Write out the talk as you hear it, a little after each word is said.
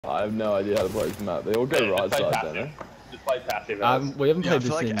I have no idea how to play this map. They all go right side, don't they? Just play passive. We haven't played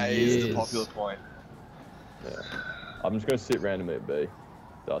this I feel in like A years. is the popular point. Yeah. I'm just gonna sit randomly at B.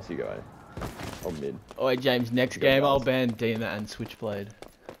 Darcy go A. Or mid. Oh wait, James, next Go game I'll Darcy. ban Dina and Switchblade.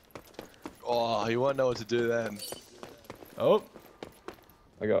 Oh, you won't know what to do then. Oh,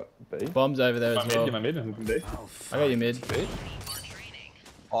 I got B. bombs over there as well. My mid, I I got you mid.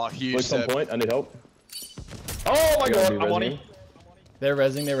 Oh, huge Luke's on step. point. I need help. Oh my I gotta god, be I'm on resin. him. They're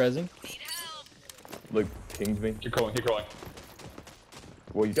rezzing, they're rezzing. Luke pinged me. Keep calling, keep calling.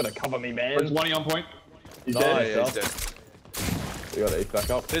 Well, you gotta cover me, man. There's one on point. He's No, dead. Yeah, he's dead. We got ETH back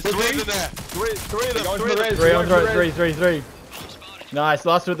up. There's three of them there. Three of them. Going for Three the of them. res. Three on three. Nice,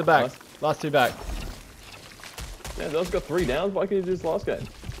 last two at the back. Nice. Last two back. Yeah, those got 3 downs. Why can't you do this last game?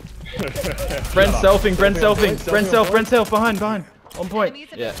 Brent selfing, Brent Selfing, selfing. Brent self, Brent self, behind. On point. Enemies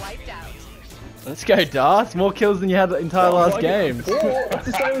have Yeah. been wiped out. Let's go, Darth. More kills than you had the entire last game. Oh, it's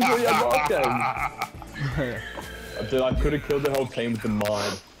the same as what you had last game. Dude, I could have killed the whole team with the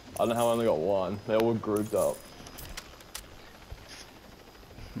mine. I don't know how I only got 1. They all were grouped up.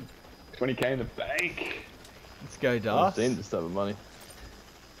 20k in the bank. Let's go, I've Darth. seen this type of money.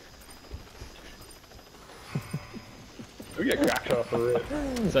 We get cracked off for it.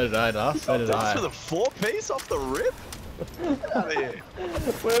 So did I, Darth. So did That's with I. a 4-piece off the rip? Get out of here.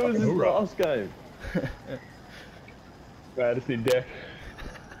 Where was this last game? I just need death.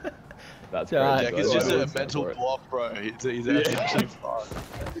 That's Yeah, crazy. Jack though. is just I a wouldn't mental for it. block, bro. He's actually fucked.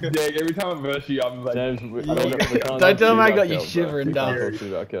 Yeah, every time I verse you, I'm like, James, we Yeah. can't Don't talk tell shit him I about got you Kelv, bro. shivering, We can't Darth. talk shit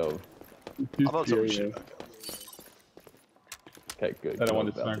about Kelv. too I'm not talking serious. shit. Okay, good. I don't want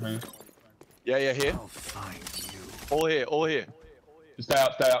Good to smoke about me. Yeah, here. All here, all here. Just stay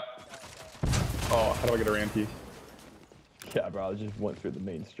out, stay out. Oh, how do I get around here? it. Yeah, bro, I just went through the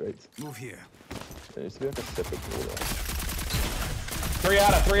main streets. Move here. There needs to be like a separate border. 3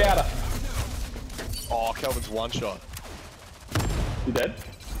 outer, 3 outer. Oh, Kelvin's one shot. You dead?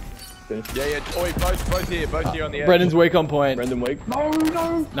 Finish. Yeah. Oh, wait, both here on the edge. Brendan's weak on point. Brendan Week. No,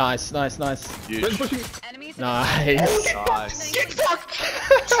 no. Nice. Brent's Huge. pushing. Enemies Nice. Nice. Get up,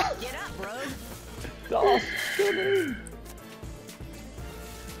 bro. Darth, kill me.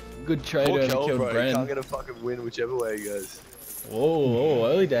 Good trade Poor over Kel, killed bro. He can't Bren. get a fucking win whichever way he goes. Whoa,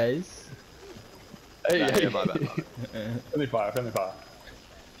 early days. Hey, Nah, hey. yeah, my bad. Friendly fire, friendly fire.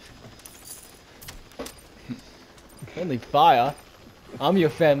 Only fire. I'm your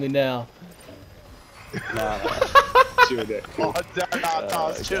family now. Nah. Chill there. Oh,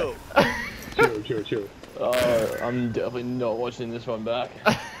 nah, chill. Chill. Oh, I'm definitely not watching this one back.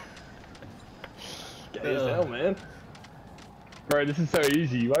 Get as hell, man. Bro, this is so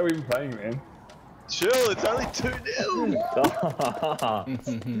easy. Why are we even playing, man? Chill, it's only 2-0.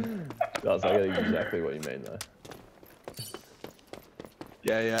 That's like exactly what you mean, though.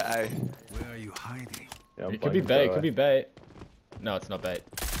 Yeah, hey. Where are you hiding? Yeah, I'm It could be playing bait, Go could be away. bait. No, it's not bait.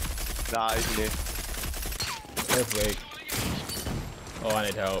 Nah, he's in here. Both weak. Oh, I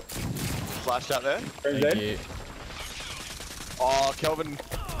need help. Flashed out there. Friend's Thank dead. you. Oh, Kelvin.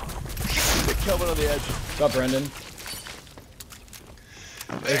 Kelvin on the edge. Got Brendan.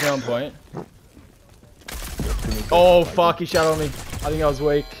 He's on point. Oh, fuck, he shot on me. I think I was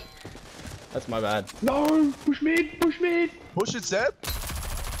weak. That's my bad. No, push mid, push mid. Push it, Seb.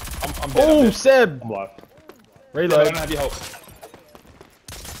 I'm dead. Oh, I'm dead. Seb! I'm alive. I Reload. don't have your help.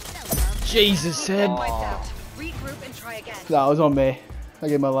 Jesus, Seb. Wiped out. Regroup and try again. That was on me. I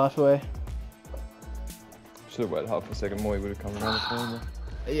gave my life away. Should have waited half a second more, he would have come around the corner.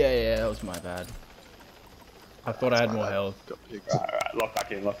 Yeah, that was my bad. I thought I had more health. Got picked. Alright, lock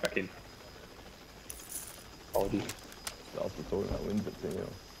back in, lock back in. Oh, dude. That was talking about wins at 2-0.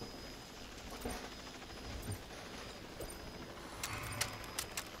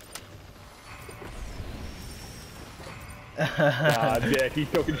 Nah, Jack, he's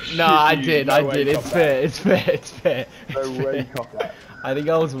talking shit. No, I to you. did. No I way did. you It's cop fair. It's fair. It's fair. that. No way you cop that. I think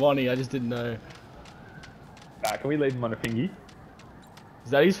I was wanting. I just didn't know. Nah, can we leave him on a thingy?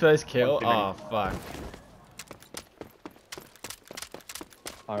 Is that his first kill? One Oh, thingy. fuck.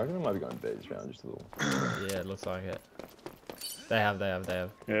 I reckon I might be going bait this round just a little. Yeah, it looks like it. They have.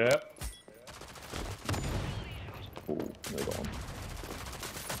 Yeah. Ooh, they got one.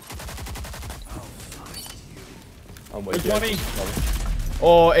 I'm waiting. There's 20.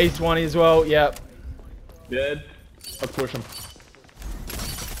 Oh, East 20 as well. Yep. Dead. Let's push him.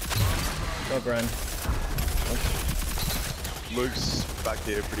 Got Bren. Luke's back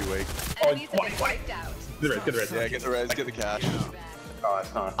here pretty weak. Enemies have been wiped out. Get the res, get the res. Yeah, get the res, get the cash.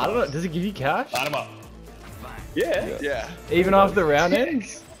 Nice, nice. I don't know. Does it give you cash? Line him up. Yeah. Yeah. Even after the round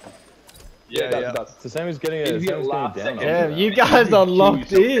ends? Yeah. It's the same as getting a If you get same as getting last down. second. Yeah, on you that. guys are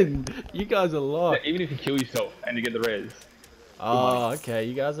locked in. You guys are locked. Even if you kill yourself and you get the res. Oh, okay.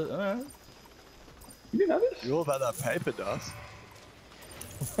 You guys are. Alright. You didn't know this? You all about that paper, Dust.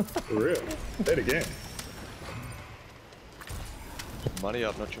 For real. Say it again. Money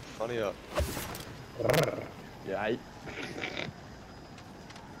up, not your funny up. Yeah.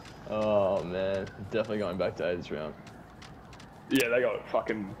 Oh man, definitely going back to A this round. Yeah, they got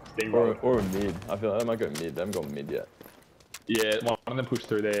fucking Or, steamrolled. or a mid. I feel like they might go mid. They haven't gone mid yet. Yeah, one of them pushed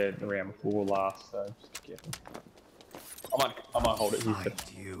through there the round before last, so just be careful. I might hold it here.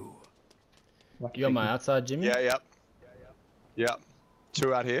 You. You got my outside, Jimmy? Yeah, yep. Yep.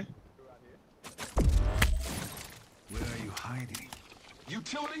 2 out here. Where are you hiding?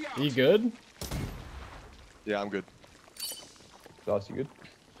 Utility out. You good? Yeah, I'm good. Dust, you good?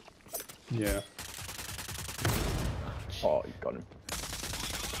 Yeah. Oh, you got him.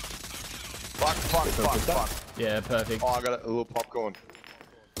 Fuck. Yeah, perfect. Oh, I got a little popcorn.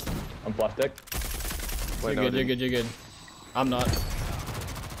 I'm flash deck. Wait, no, I You're didn't. good, you're good. I'm not.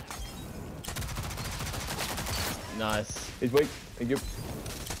 Nice. He's weak. Thank you.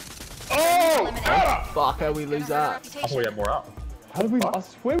 Fuck, how we lose that? I thought we had more up. How did we? I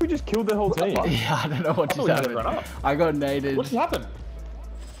swear we just killed the whole team. Yeah, I don't know what thought just we had to run happened. up. I got naded. What's happened?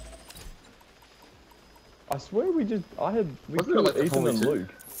 I swear we just. We Wasn't it killed like the Ethan and 42? Luke.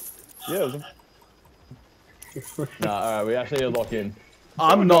 Yeah. It was nah, alright, we actually need to lock in.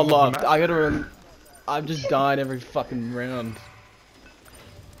 I'm not locked. I gotta run. I'm just dying every fucking round.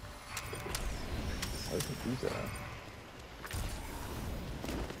 I was confused there.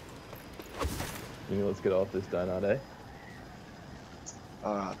 You know, let's get off this donut, eh?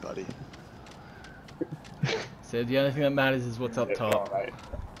 Alright, buddy. So the only thing that matters is what's up Yeah, top. fine, mate.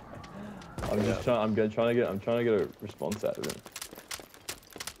 I'm just trying. I'm trying to get a response out of him.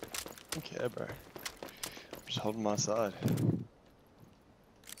 I don't care, bro. I'm just holding my side.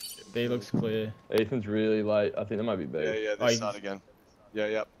 B looks clear. Ethan's really late. I think that might be B. Yeah, Oh, this you- side again. Yeah,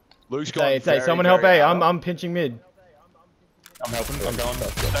 yep. Luke's gone. Say, someone help A. I'm pinching mid. I'm helping. I'm going.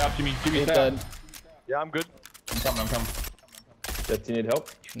 Stay up, Jimmy. Jimmy, He's stay up. dead. Yeah, I'm good. I'm coming. Jets, you need help?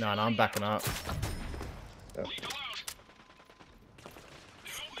 No, I'm backing up. Yeah.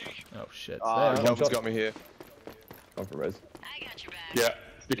 Oh shit. Ah, There. Kelvin's got me here. Going for res. Yeah,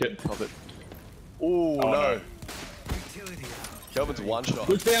 stick it. Pop it. Ooh, Oh, no. no. Utility out. Kelvin's one shot.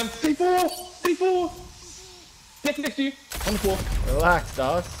 Luke's down. C4. C4. Next to you. On the floor. Relax,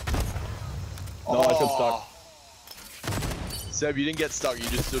 Dust. No, I got stuck. Seb, you didn't get stuck. You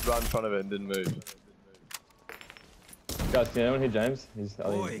just stood right in front of it and didn't move. Guys, can anyone hear James? I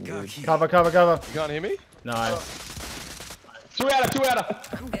Boy, think got he's here. Cover, cover, cover. You can't hear me? Nice. 2 outer.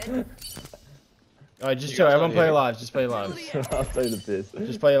 I'm good. Alright, just You chill. guys Everyone aren't play here. lives. Just play lives. I'll tell you the piss.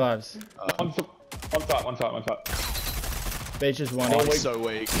 Just play your lives. One side. Beach is one. Oh, each. he's so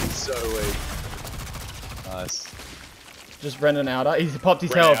weak. He's so weak. Nice. Just Brendan outer. He's popped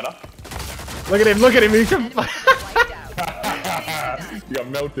his Ran health. outer. Look at him. Look at him. He's Enemy wiped out. You got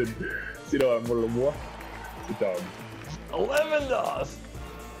melted. Sit on one of more. Sit down. 11 Dust.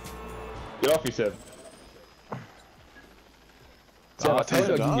 Get off, you said. Seb, I Dust, told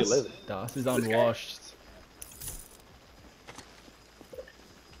you, I'll give you Dust. 11. Dust is unwashed.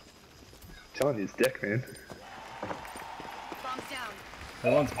 Telling his deck, man. Bombs down.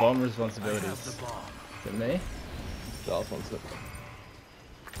 Who wants bomb I responsibilities? have the bomb. Is it me? Dust wants it.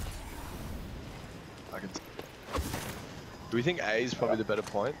 I can Do we think A is probably the better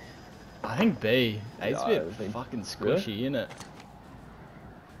point? I think B. A's Yeah, a I bit think- fucking Really? squishy, innit?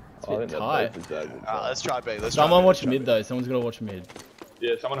 It's I a think bit they're tight. both as bad. Let's try B. Let's Someone try watch B. mid though. Someone's gotta watch mid.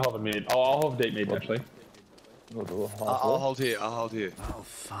 Yeah, someone hold a mid. Oh, I'll hold deep mid, actually. I'll hold here. I'll hold here. I'll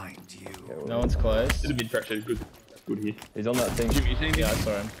find you. No one's close. It's a mid fracture. Good here. He's on that thing. Jimmy, you see anything? Yeah, I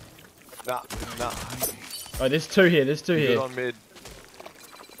saw him. Nah. Oh, there's two here. There's two You good here. on mid.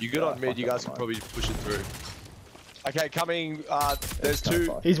 You good on mid. You guys can probably push it through. Okay, coming. There's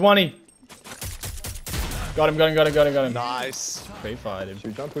two. He's one. Got him. Nice. Pre-fired him. Should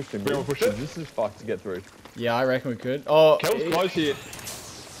we try and push him? Yeah, we'll push it. This is fucked to get through. Yeah, I reckon we could. Oh, Kel's close here.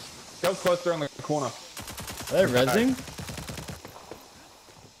 Kel's close there on the corner. are they rezzing?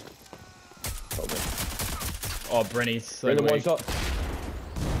 Oh, Brenny's so Brendan, one weak. shot.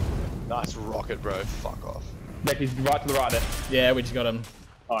 Nice rocket, bro. Fuck off. Beck, he's right to the right there. Yeah, we just got him.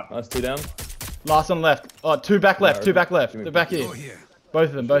 Nice, 2 down. Last one left. Oh, two back left. Two back left. Jimmy, They're back Go here. here. Both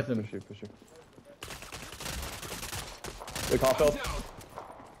of them. Both of them. Push you. Look, half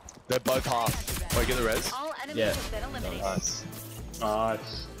health. They're both half. Wait, get the res. All enemies Yeah. have been eliminated. Nice.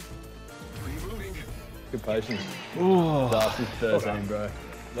 Nice. Rerouting. Good patience. Ooh. Dust is first aim, bro.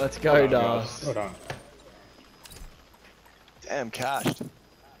 Let's go, Das. Hold on. Damn, cashed.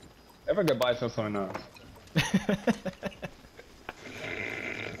 Everyone go buy yourself something nice.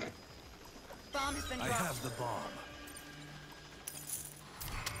 Bomb has been I dropped. have the bomb.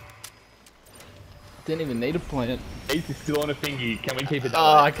 Didn't even need a plant. Ace is still on a thingy. Can we keep it that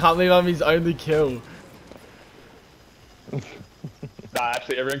Oh, way? I can't believe I'm his only kill. Nah,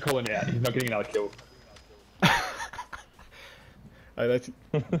 actually, everyone calling out. He's not getting another kill. Oh, that's.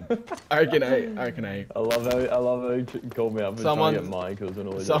 I reckon A. I reckon A. I love how he called me up and Someone- trying to get mine kills and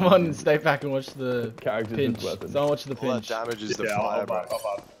all that. Someone stay back and watch the Characters pinch. with weapons. Someone watch the All that pinch. Do damage is the Yeah, fire, I'll bro.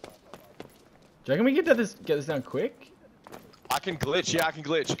 buy. you reckon we get this down quick? I can glitch. Yeah, I can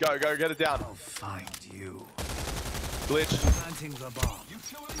glitch. Go, go, get it down. I'll find you. Glitch. Planting the bomb.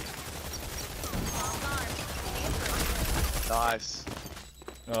 Utility Bomb armed. Nice.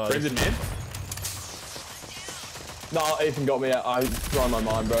 Oh, Friends in mid? No, Ethan got me out. I thrown my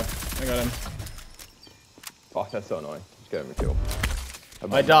mind, bro. I got him. Fuck, that's so annoying. Just get him a kill.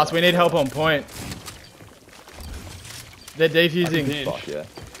 Hey, Das, we need help on point. They're defusing. Pinch. Fuck yeah.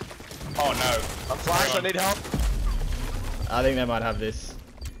 Oh no. I'm flashed. I need help. I think they might have this.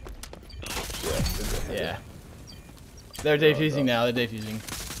 Yeah. Yeah. They're defusing now. They're defusing.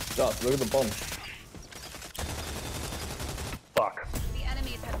 Just look at the bomb. Fuck. The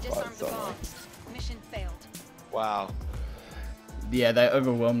enemies have disarmed the so bomb. Mission failed. Wow. Yeah, they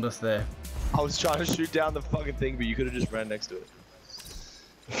overwhelmed us there. I was trying to shoot down the fucking thing, but you could have just ran next to it.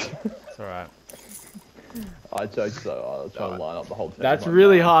 It's alright. I joked so I was trying to line up the whole team. That's like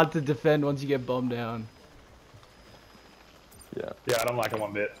really that. hard to defend once you get bombed down. Yeah. Yeah, I don't like it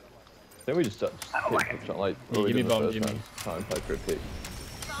one bit. Then we just keep like. Yeah, give me bomb, Jimmy. Try and play for a pick.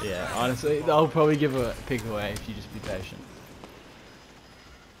 Yeah, honestly, they'll probably give a pick away if you just be patient.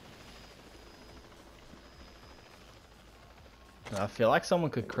 I feel like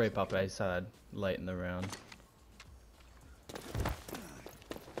someone could creep up A side late in the round.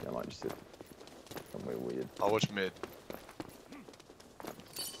 Yeah, I might just sit somewhere weird. I'll watch mid.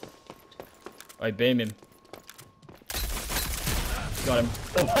 I beam him. Got him.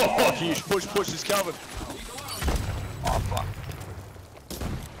 Oh, huge. Push, push. He's coming. Oh, fuck.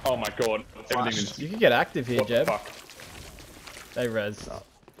 Oh my god. Everything is. You could get active here, What the Jeb. fuck? They res. Come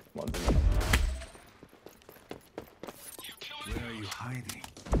on, Jimmy. Where are you hiding?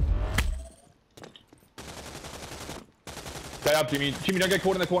 Stay up, Jimmy. Jimmy, don't get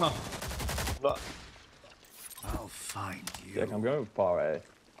caught in the corner. No. I'll find you. Yeah, I'm going far A.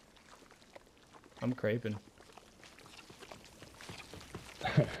 I'm creeping.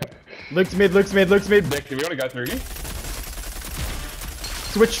 Looks mid, looks mid, looks mid. Dex, do we want to go through here?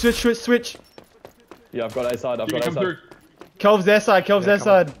 Switch, switch, switch, switch. Yeah, I've got A side. I've Jimmy, got A come side. through. Kelv's their side, Kelv's their come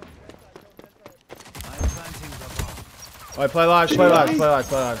on. side. I'm planting the bomb. Alright, play lives, play lives, play lives,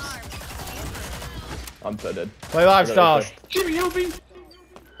 play lives. I'm so dead. Play lives, I got it, Stars. Jimmy, help me!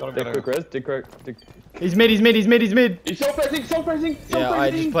 Dick quick res. Dick quick. Dick. He's mid, he's mid, he's mid, he's mid. He's self-pressing, self-pressing, Yeah, I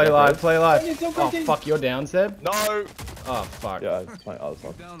just play live, play live. Oh, self-pressing. fuck, you're down, Seb? No. Oh, fuck. Yeah, it's my other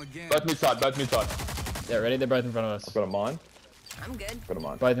side. Down again. Both mid-side, both mid-side. Yeah, ready? They're both in front of us. I've got a mine. I'm good. Got a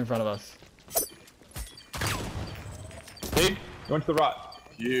mine. Both in front of us. Big, going to the right.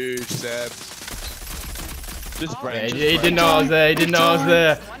 Huge, Seb. Just Yeah, branch. he didn't know I was there, he didn't know I was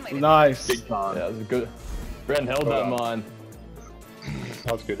there. Nice. Big time. Yeah, it was a good. Bren held that mine.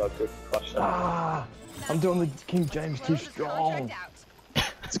 That was good, that was good. Clutch shot. Ah, I'm doing the King James too strong. Contract out.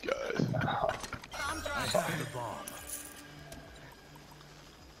 Let's go. Bomb I drop. have the bomb.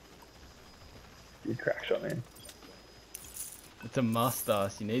 Good crack shot, man. It's a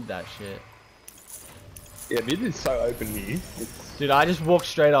must-us, you need that shit. Yeah, mid is so open here. It's... Dude, I just walked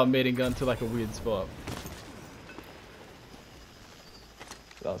straight up mid and got into like a weird spot.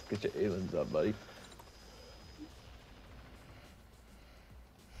 Let's get your earlings up, buddy.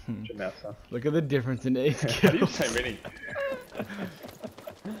 Shut your mouth, son. Look at the difference in these How do you kills. say many?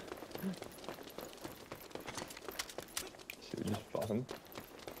 Should we just fuck him?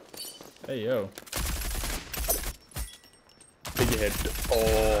 Hey, yo. Big your head.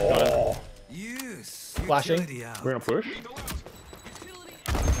 Oh. Yes. Flashing. Utility out. We're gonna push. The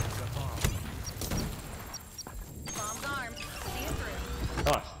bomb. Bomb's armed. See it through.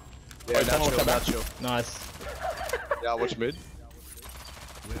 Nice. Yeah, Wait, someone will natural, come back. natural. Nice. Yeah, I'll watch mid.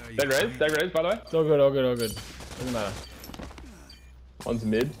 Where are you They res, hiding? they res, by the way. It's all good, all good, all good. Doesn't matter. One's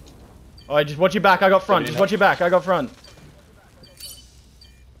mid. Alright, just watch your back, I got front. Just watch your back, I got front.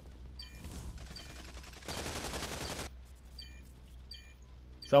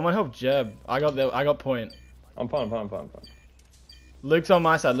 Someone help Jeb. I got point. I'm fine. I'm fine. Luke's on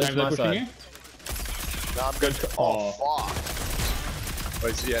my side, Luke's James, they my pushing side. you? No, I'm Good. Oh, Oh. fuck.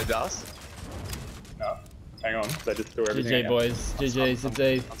 Wait, so yeah, Das? No. Hang on. They just threw everything GG out. boys. GG's. It's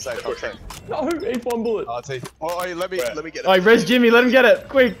a. I'm safe, I'm safe. No, he's one bullet. Oh, it's oh, wait, let me get it. Oh, res Jimmy. Let him get it.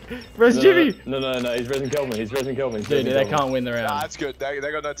 Quick. Res Jimmy. No, he's resing Kelvin. He's resing Kelvin. Dude, they can't win the Nah, round. that's good. They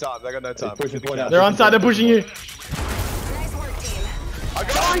got no time. They got no time. pushing point out. They're on side. They're pushing you. Nice work, team. I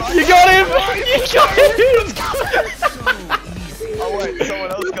got him. You got him. You got him. Oh wait,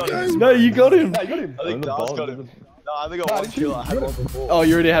 someone else got him. No, you got him. I got him. I think Das got him. No, I think I got one kill. I had one before. Oh,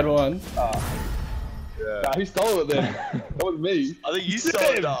 you already had one. Yeah. Nah, who stole it then? That was me. I think you stole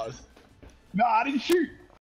it, Das. No, I didn't shoot.